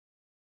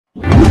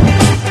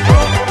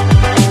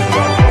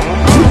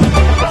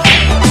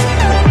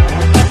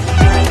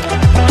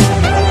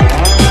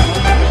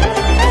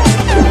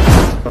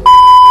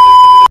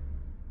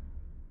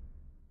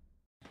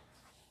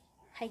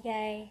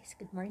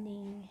Good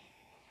morning.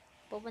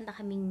 Pupunta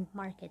kaming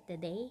market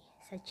today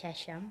sa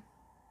Chesham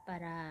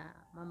para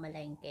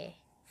mamalengke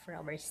for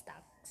our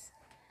stocks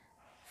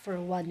for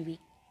 1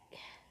 week.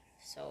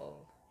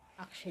 So,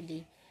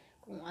 actually,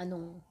 kung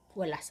anong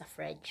wala sa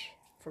fridge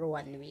for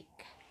 1 week.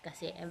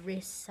 Kasi every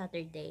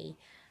Saturday,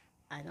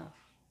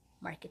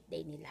 market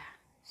day nila.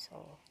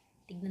 So,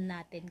 tignan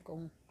natin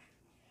kung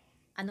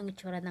anong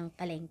itsura ng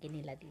palengke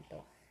nila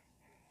dito.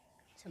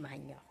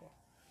 Samahan niyo ako.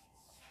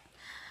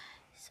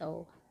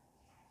 So,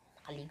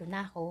 nakaligo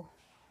na ako.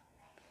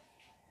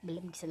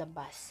 Malamig sa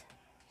labas.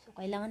 So,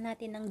 kailangan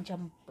natin ng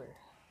jumper.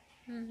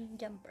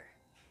 Jumper.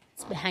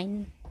 It's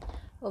behind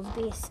of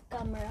this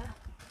camera.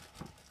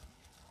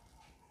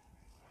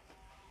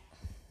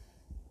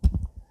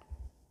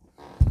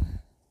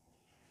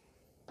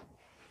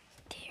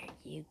 There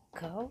you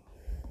go.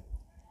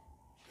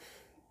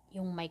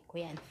 Yung mic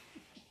ko yan.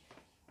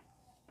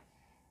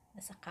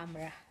 Nasa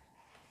camera.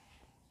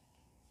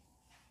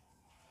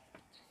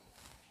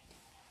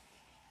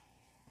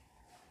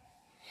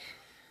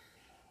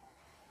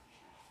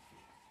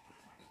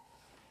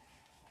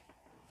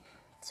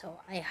 So,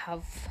 I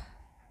have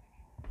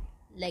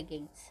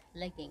leggings.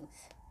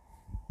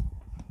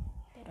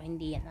 Pero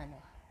hindi yan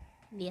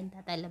hindi yan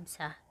tatalab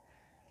sa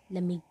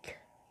lamig.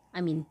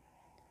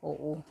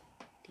 Oo.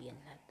 Hindi yan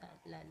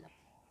tatalab.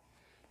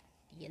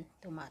 Hindi yan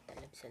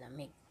tumatalab sa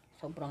lamig.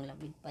 Sobrang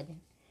lamig pa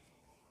din.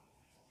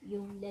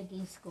 Yung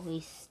leggings ko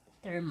is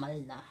thermal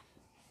na.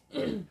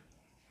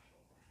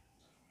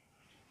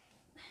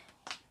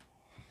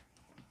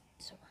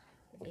 So,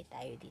 lagay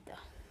tayo dito.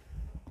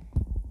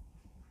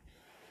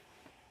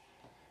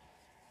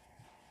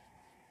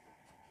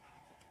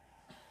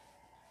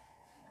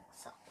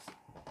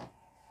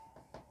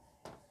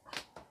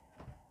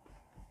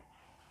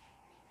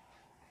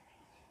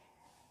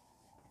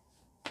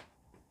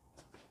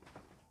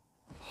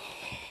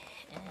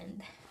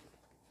 And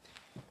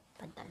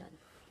pantalon.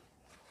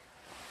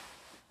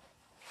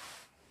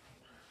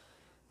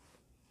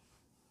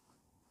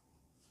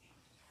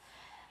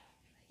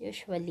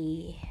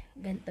 Usually,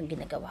 ganitong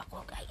ginagawa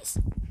ko,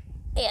 guys.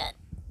 Ayan.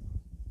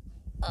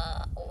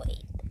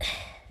 Wait.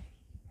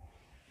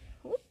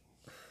 Whoop.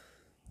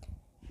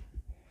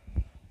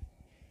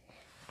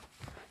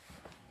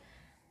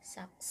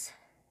 Socks.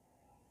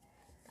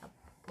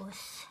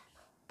 Tapos,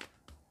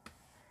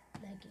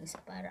 leggings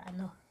para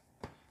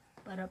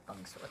para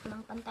pagsuot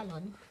ng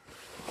pantalon,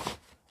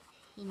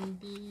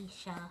 hindi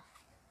siya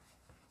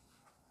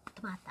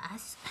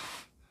tumataas.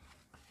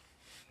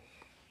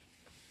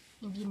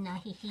 Hindi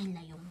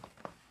nahihila yung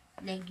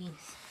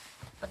leggings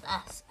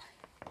pataas.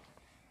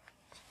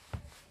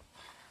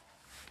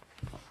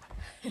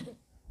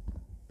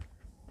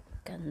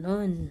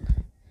 Ganon.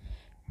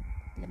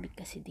 Lamig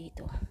kasi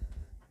dito.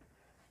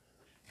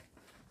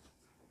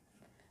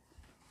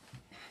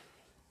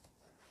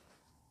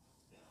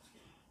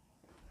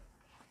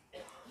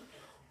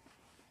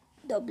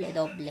 Doble.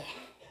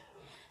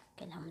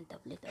 Kailangan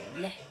doble.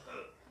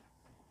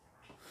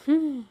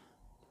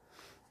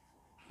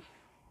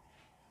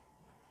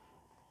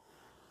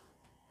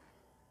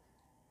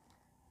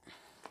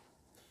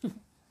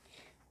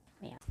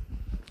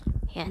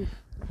 Ayan.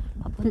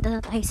 Papunta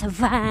na tayo sa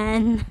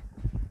van.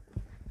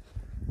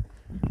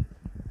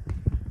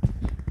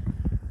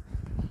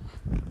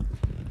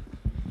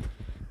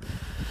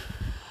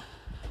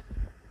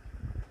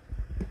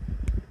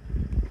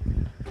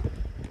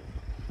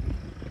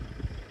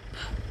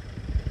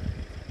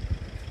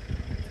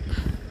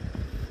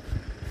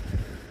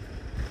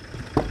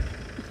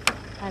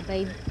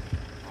 Babe.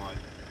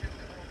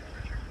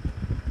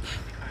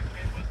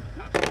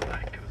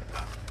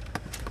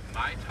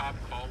 My top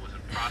call was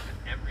a profit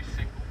every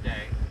single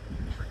day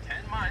for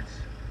 10 months.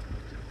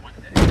 One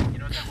day. You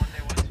know what that one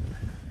day was?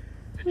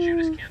 The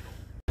Judas candle.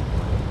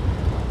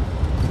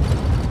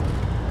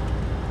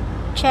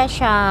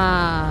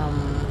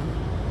 Chesham.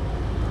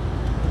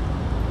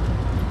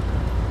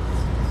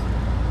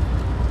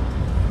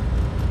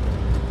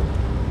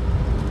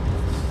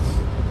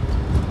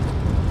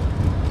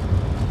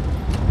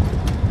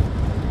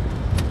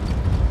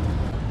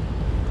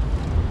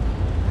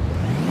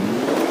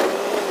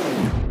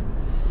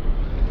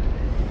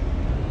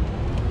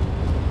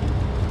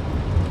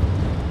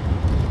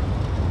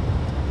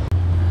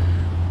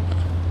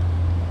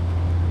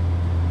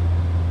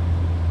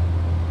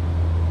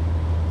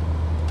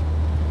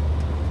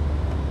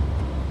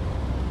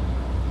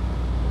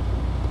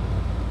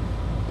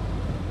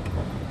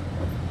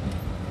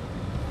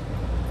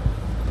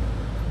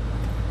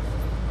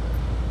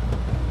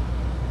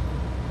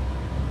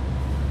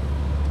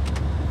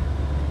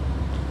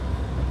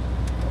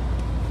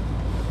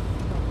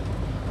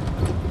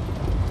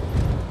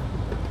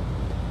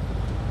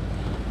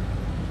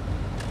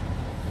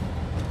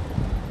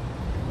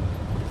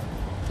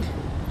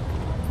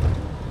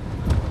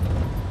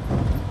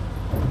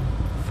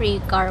 Free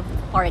car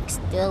park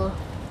still.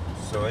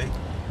 Sorry?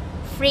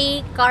 Free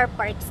car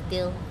park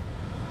still.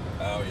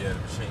 Oh yeah,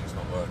 the machine's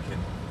not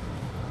working.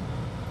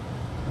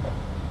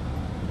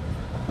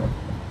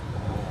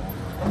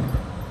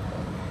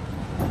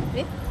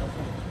 Okay.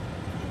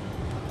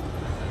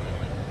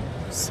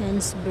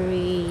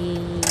 Sainsbury.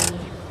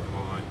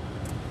 Alright.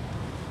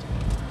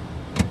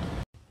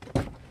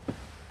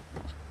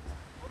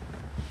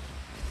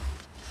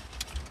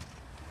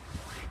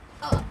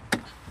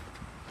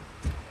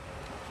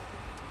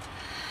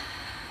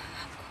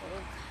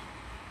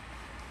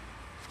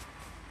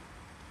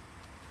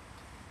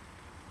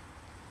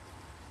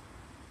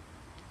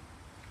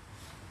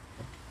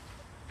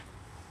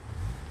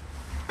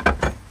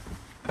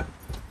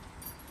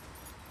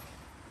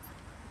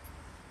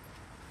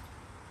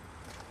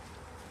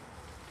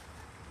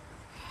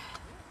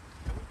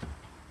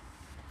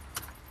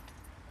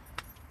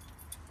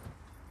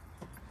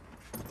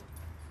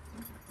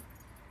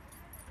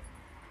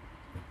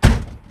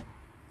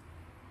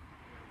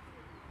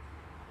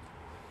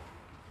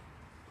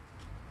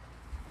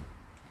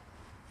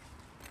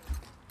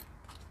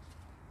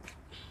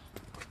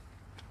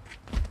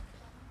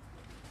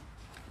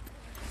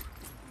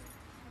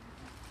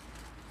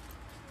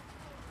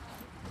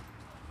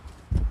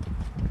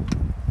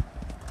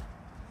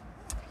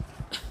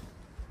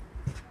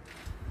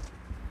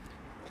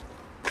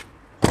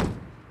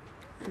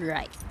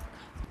 Right.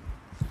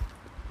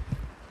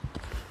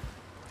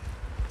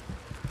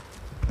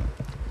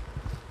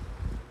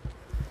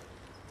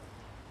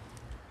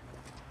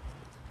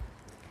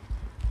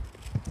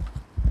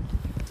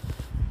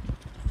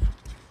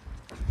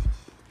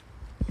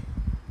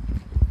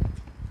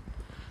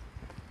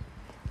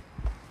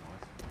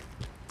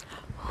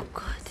 Oh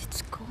God,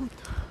 it's cold.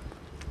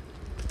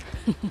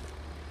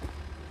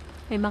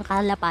 May mga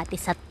kalapati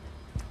sa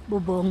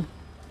bubong.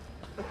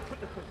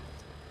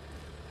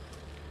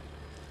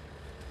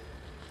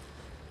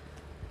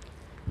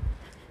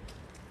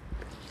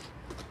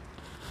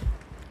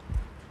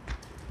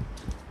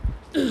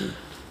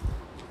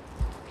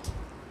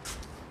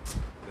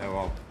 There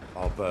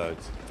are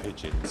birds,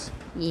 pigeons.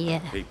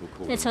 Yeah. People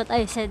call That's them. what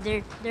I said.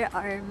 There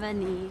are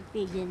many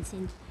pigeons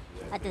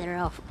at the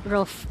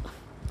roof.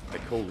 They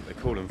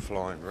call them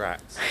flying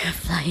rats.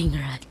 Flying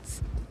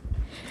rats.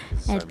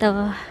 So Ito,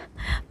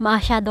 many.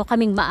 masyado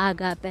kaming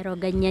maaga pero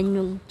ganyan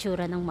yung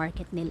tsura ng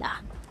market nila.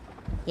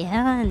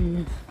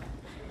 Yan.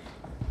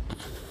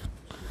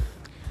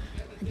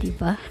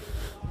 Diba?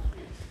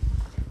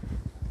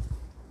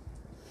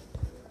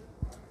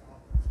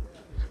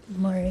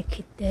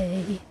 Market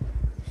day.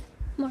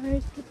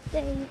 Market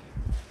day.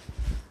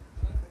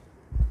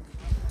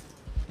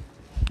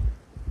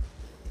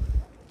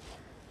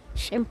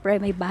 Siyempre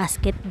may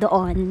basket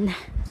doon.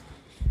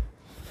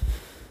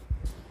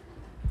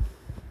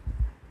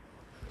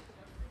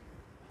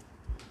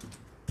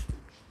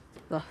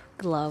 Oh,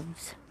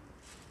 gloves.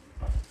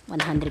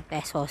 100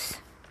 pesos.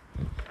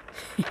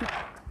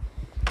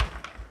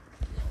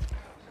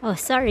 Oh,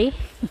 sorry.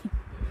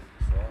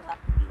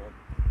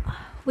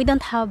 We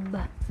don't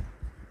have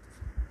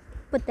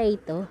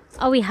potato.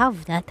 Oh, we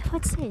have that.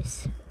 What's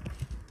this?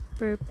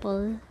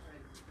 Purple.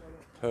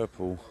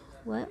 Purple.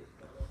 What?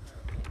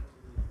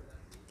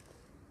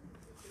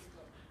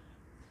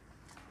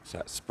 Is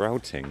that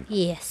sprouting?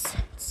 Yes,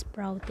 it's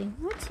sprouting.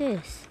 What's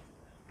this?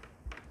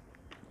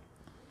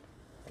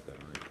 I don't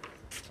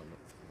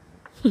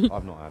know.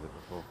 I've not had it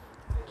before.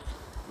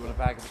 You want a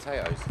bag of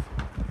potatoes?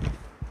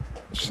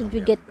 Should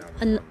we get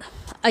an...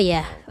 Oh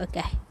yeah,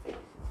 okay.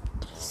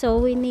 So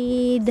we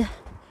need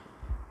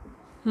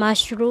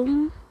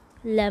mushroom,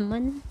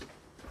 lemon.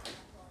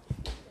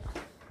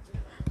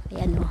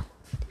 Ayan o.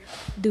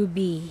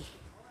 Dubi.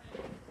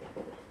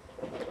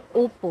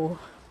 Upo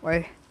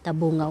or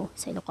tabungaw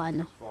sa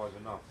Ilocano. 5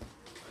 enough.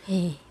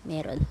 Eh,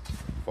 meron.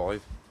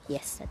 5?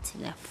 Yes, that's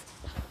enough.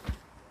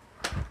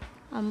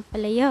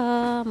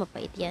 Ampalaya,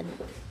 mapait yan.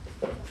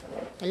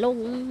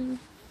 Talong.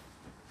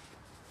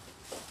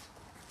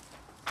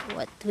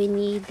 What we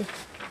need?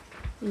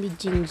 We need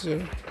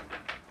ginger.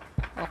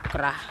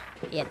 Okra.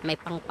 Ayan, may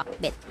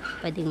pangpakbet.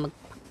 Pwedeng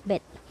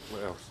magpakbet.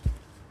 What else?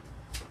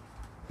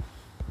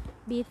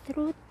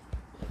 Beetroot.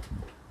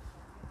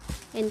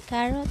 And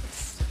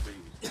carrots.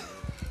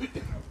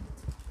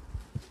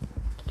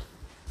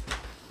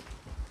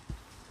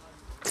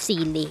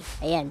 Sili.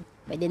 Ayan,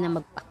 pwede na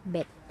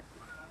magpakbet.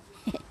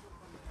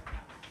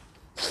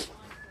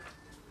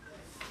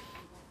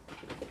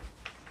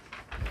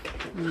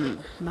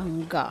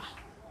 Mangga.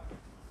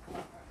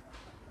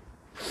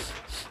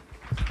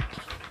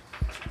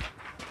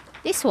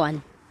 This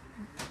one.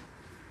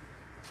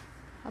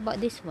 How about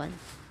this one?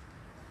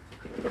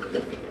 In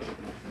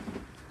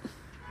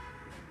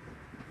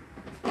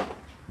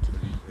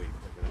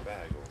a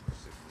bag or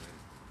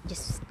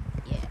Just,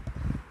 yeah.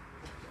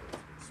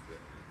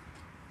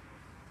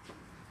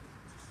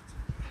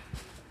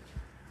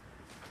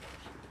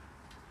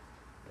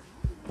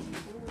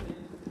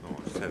 No, I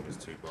just said it was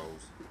 2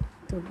 bowls.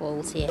 2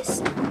 bowls,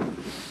 yes.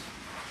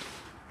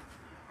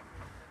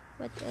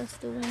 What else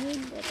do we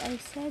need that I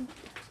said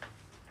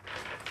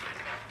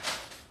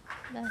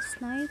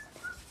last night?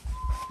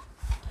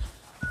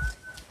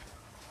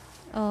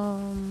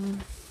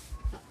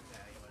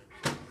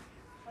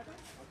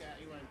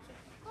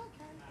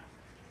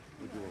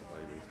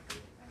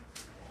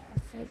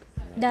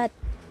 That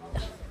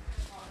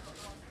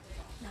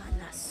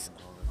no,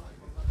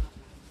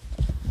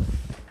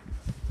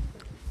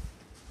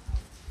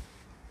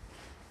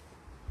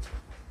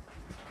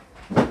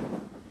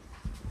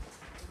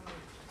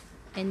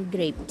 and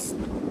grapes.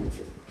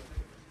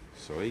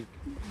 Sweet.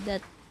 That,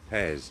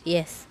 Pears.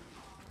 yes,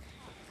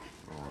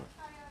 Alright.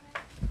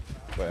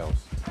 What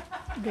else?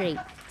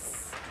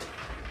 grapes.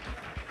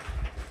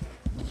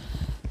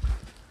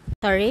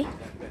 Sorry?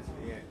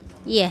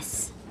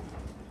 Yes.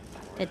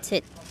 That's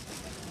it.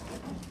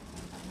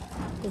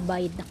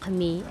 Ibayad na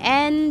kami.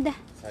 And,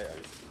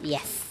 Potatoes.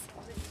 yes,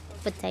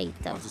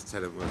 potato. I'll just tell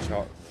them we're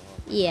chart.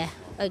 Yeah,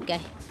 okay.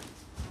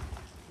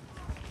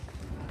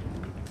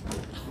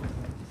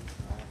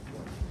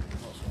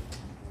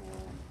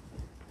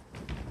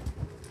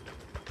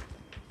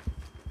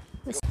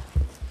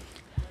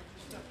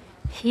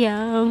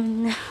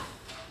 Yum.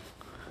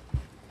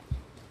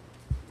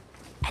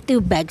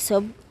 2 bags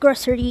of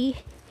grocery,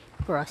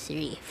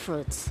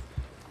 fruits.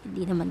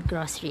 Hindi naman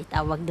grocery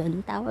tawag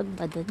doon. Tawag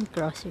ba doon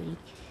grocery?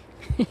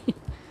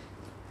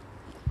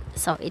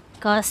 So it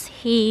cost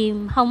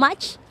him how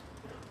much?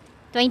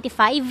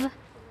 25?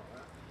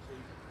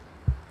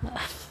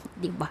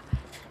 Diba?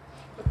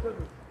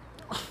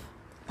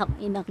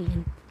 Tanginang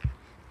yun.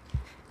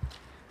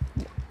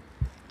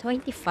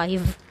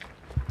 25.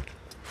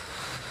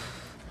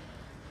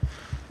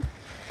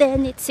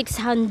 Then it's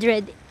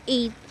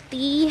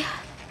 680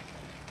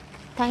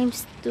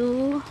 times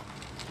 2.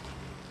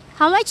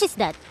 How much is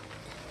that?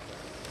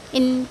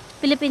 In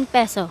Philippine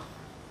peso?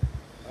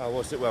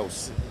 What's it? Well,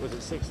 was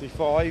it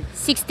 65?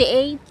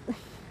 68?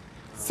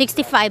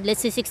 65,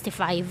 let's say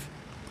 65.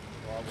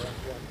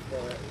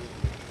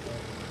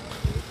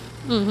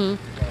 Mm-hmm.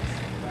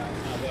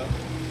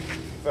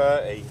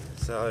 30.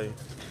 So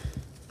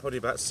probably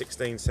about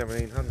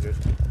 1700.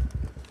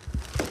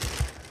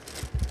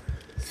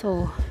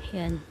 So,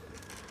 yan.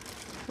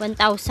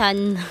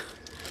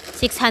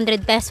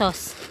 1,600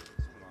 pesos.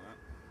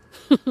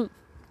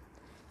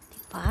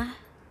 Diba?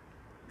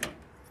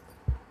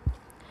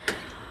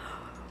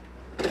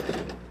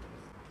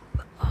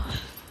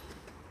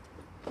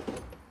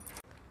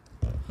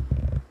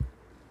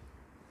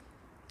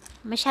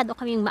 Masyado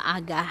kaming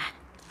maaga.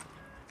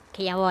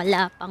 Kaya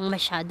wala pang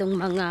masyadong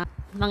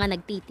mga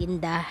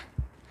nagtitinda.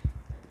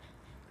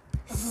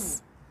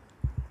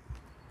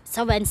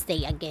 Sa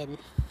Wednesday again.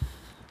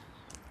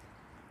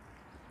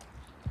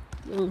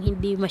 Yung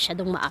hindi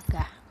masyadong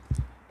maaga.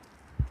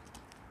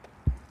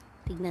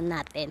 Tignan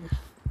natin.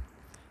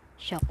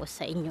 Show ko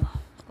sa inyo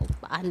kung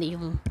paano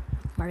yung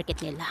market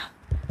nila.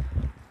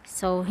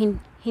 So,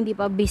 hindi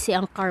pa busy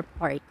ang car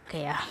park.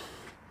 Kaya,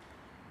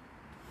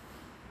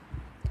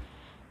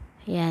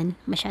 yan.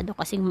 Masyado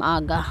kasing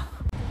maaga.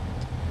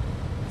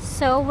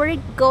 So,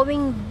 we're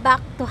going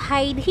back to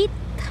Hyde Heat.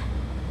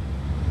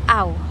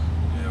 Ow.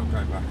 Yeah, I'll go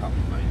back up,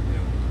 mate.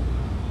 Yeah.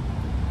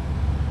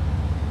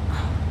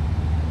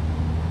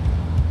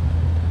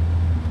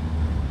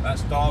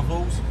 That's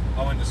Darville's.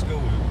 I went to school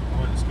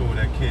with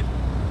their kid,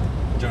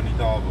 Johnny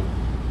Darville.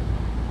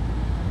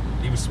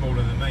 He was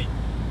smaller than me.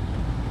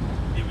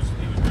 He was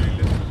really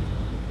little.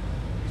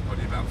 He's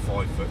probably about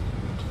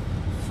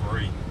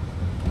 5'3",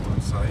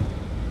 I'd say.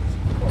 He's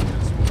quite a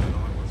bit smaller than I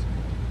was.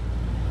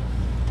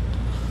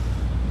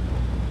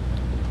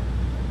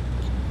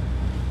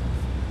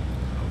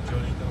 Oh,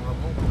 Johnny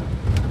Darville.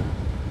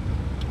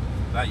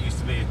 That used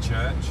to be a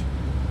church.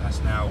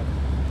 That's now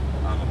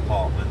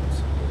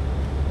apartments.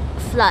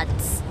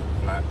 Flats.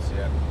 Flats,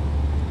 yeah.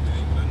 In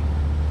England.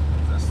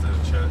 That's still a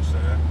church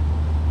there.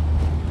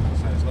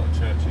 So there's a lot of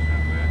churches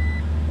out there.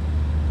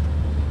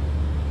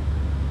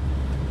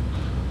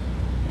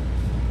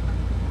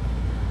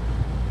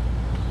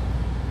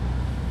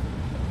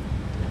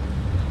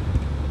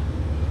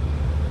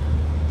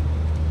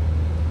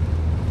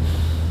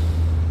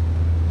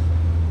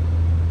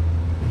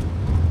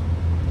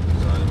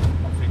 So I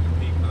think the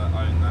people that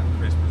own that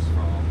Christmas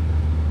farm,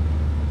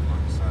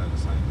 like I say, are the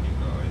same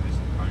people that own this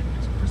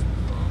Christmas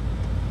farm.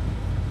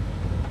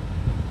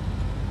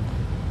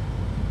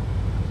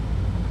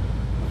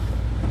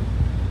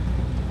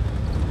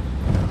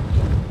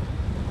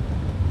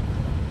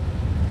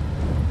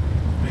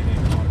 Been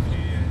here quite a few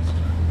years.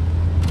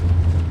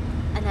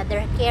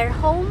 Another care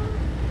home.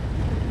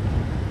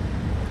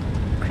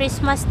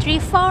 Christmas tree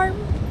farm.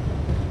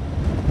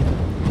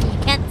 You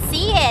can't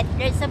see it.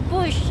 There's a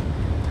bush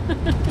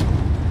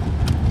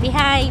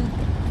behind.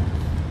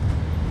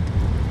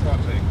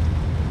 Quite big.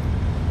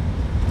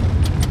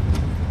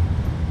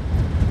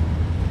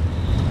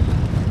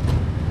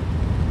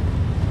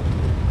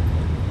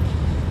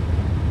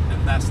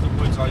 And that's the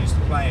woods I used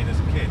to play in as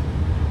a kid.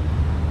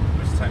 I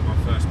used to take my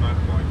first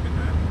motorbike in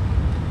there.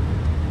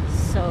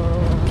 So,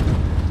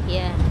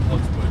 yeah.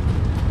 Oddswood.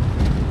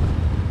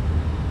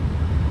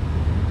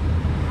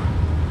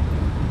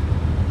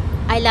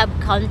 I love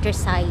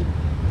countryside.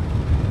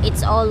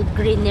 It's all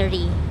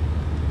greenery.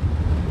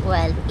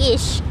 Well,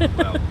 ish. Well,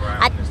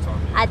 brown At- this time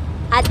of year.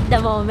 At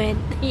the moment,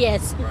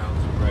 yes.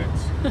 Browns and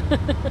reds.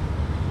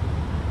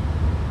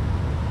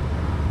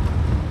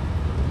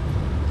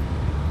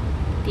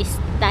 This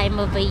time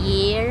of a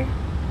year,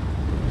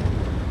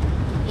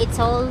 it's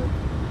all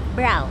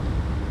brown.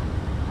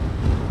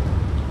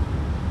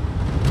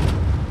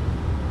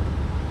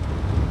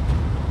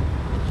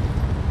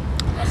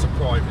 That's a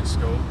private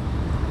school,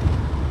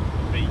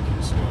 Beacon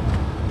School.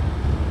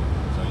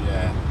 So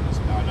yeah,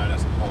 no,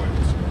 that's a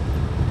private school.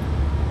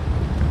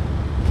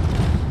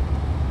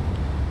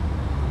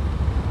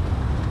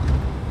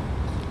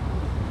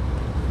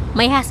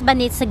 My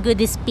husband is a good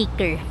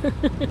speaker.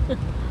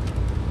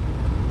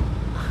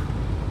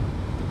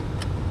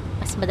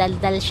 Mas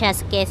madaldal siya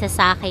kesa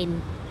sa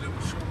akin.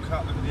 Little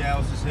shortcut, look at the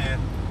houses here.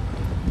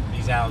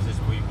 These houses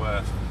will be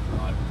worth,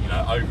 like, you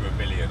know, over $1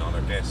 million, I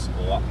guess,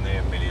 or up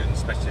near $1 million,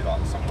 especially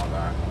like something like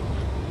that.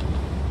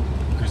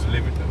 Because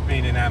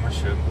being in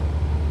Amersham,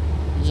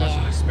 such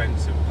an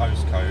expensive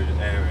postcode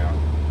area.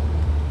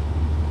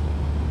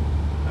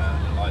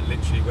 Like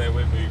literally where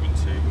we're moving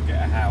to, we'll get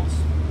a house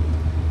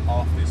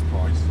half this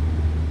price,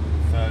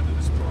 a third of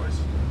this price.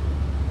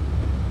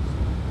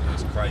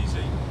 It's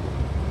crazy.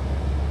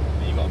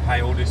 And you've got to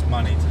pay all this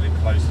money to live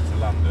closer to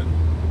London.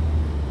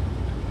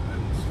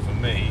 And for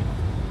me,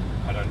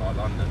 I don't like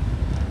London.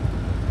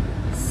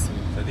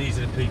 So these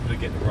are the people that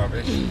get the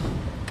rubbish.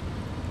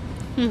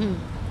 We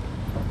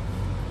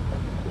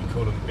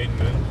call them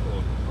binmen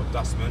or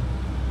dustmen.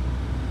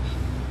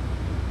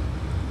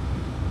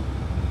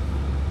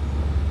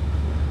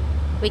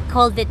 We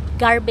called it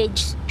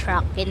garbage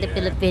truck in the Yeah.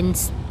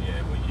 Philippines. Yeah,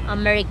 well,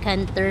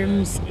 American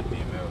terms. you get the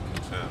American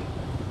term.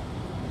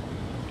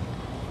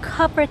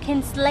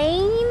 Copperkins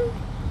Lane.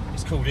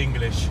 It's called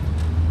English,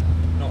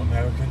 not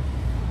American.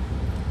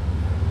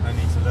 I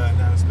need to learn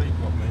how to speak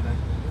properly.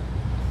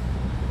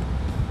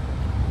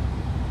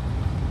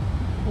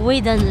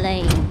 Whedon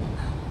Lane.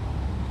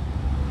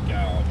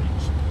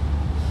 Garbage.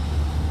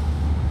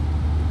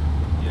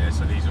 Yeah,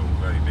 so these are all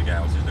very big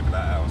houses. Look at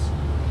that house.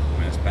 I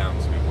mean, it's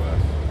bound to be worth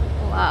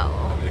Wow.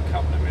 probably a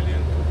couple of million.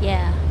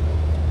 Yeah.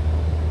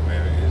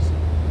 Where it is.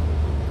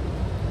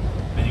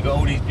 Then you've got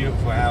all these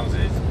beautiful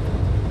houses,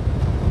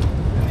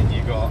 and then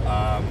you've got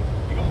a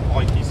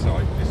pikey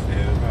site just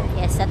here as well.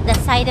 Yes, at the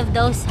side of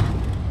those,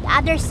 the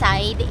other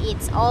side,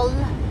 it's all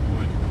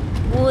Wood.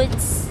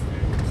 woods,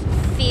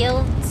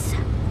 fields,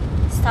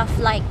 stuff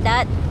like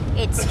that.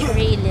 It's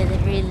really,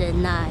 really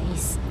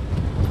nice.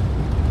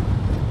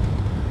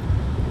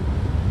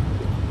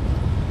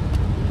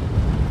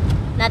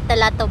 Not a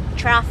lot of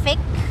traffic.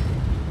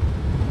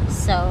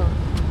 So,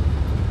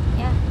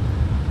 yeah.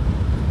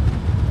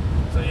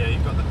 So yeah,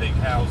 you've got the big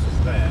houses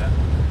there,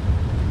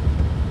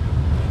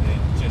 and then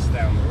just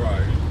down the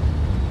road,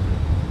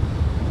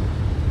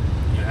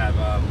 you have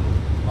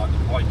like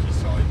the pikey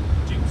side,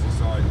 gypsy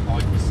side,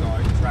 pikey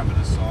side,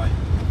 traveller side,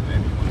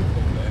 whatever you want to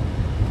call it.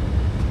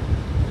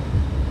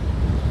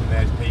 And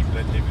there's people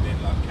that living in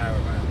like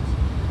caravans,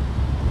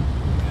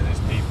 and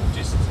there's people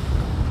just a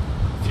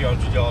few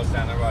hundred yards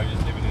down the road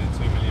just living in a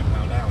 £2 million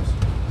house.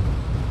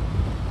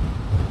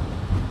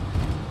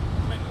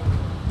 Mental.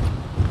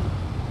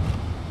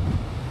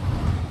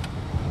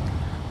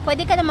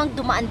 Pwede ka namang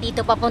dumaan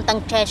dito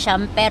papuntang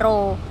Chesham,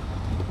 pero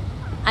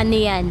ano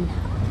yan,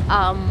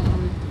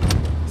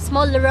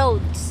 small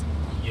roads.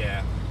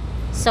 Yeah.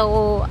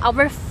 So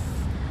our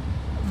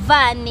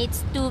van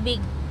is too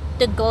big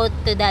to go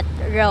to that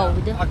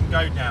road. I can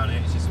go down it,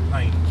 it's just a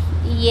pain.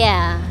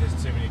 Yeah. There's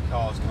too many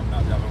cars coming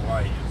up the other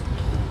way, it's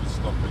always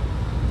stopping.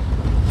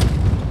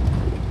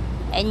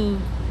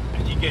 And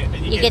And you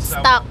You get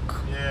someone, stuck.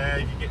 Yeah,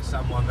 if you get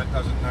someone that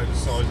doesn't know the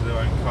size of their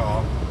own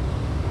car,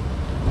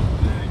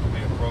 then it can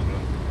be a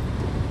problem.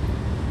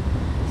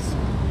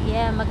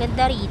 yeah,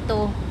 maganda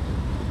rito.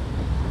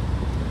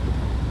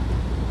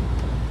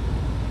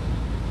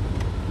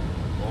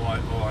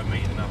 Or I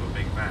meet another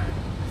big van.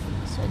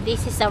 So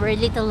this is our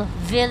little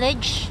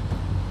village,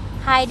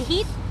 Hyde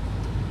Heath.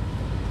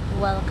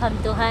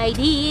 Welcome to Hyde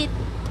Heath.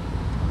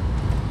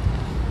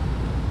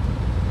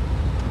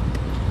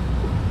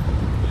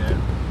 Yeah.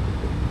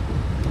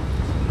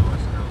 Some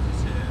nice houses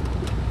here.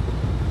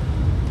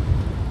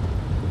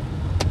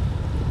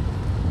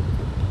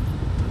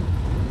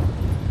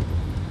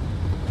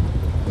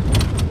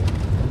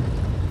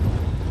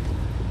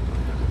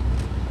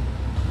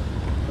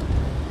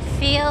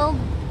 Field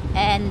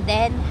and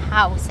then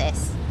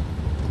houses.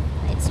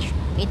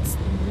 It's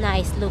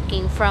nice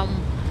looking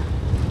from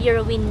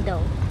your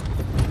window.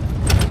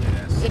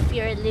 Yes. If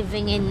you're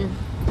living in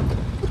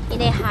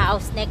a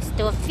house next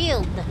to a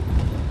field.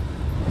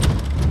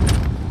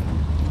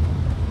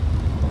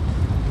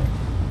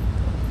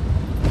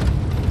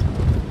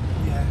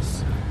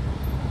 Yes.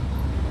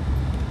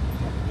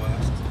 Not the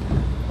worst.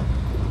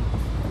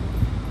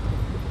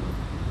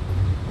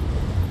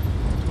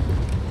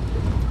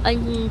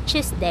 On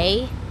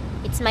Tuesday,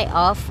 it's my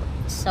off,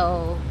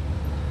 so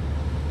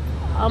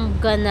I'm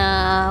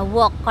gonna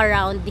walk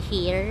around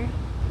here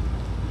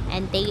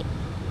and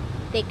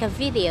take a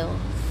video,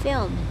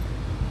 film.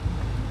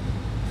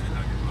 Feel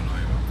like you've gone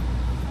over.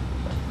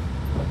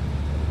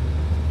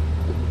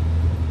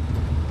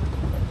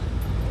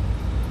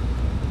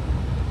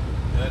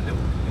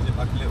 Is it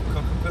like a little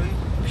cockapoo?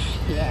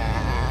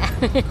 Yeah.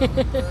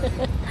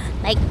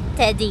 Like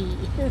Teddy.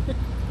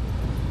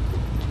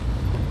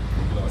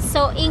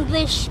 So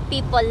English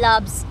people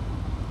loves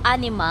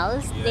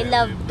animals. They Yeah,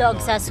 love we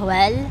dogs like as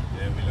well.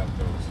 Yeah, we love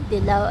dogs. They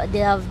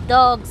love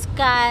dogs,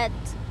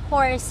 cats,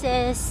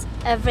 horses,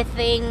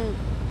 everything.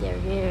 They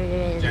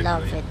really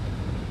love Generally. it.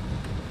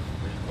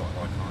 We've got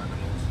like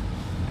animals.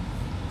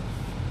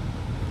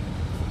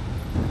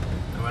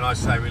 And when I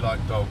say we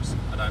like dogs,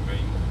 I don't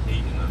mean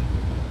eating them.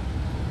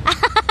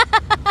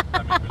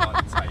 I mean we like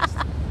the taste.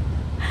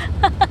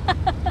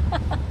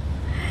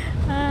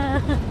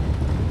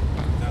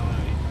 No,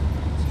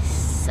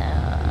 So,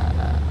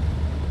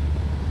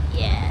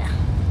 yeah.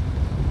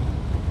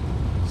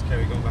 is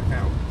Kerry gone back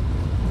out?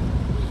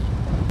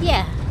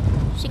 Yeah,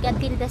 she got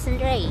Tildas and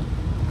Ray.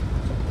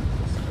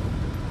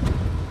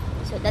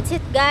 So that's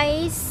it,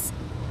 guys.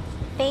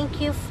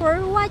 Thank you for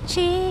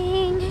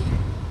watching.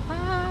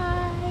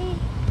 Bye.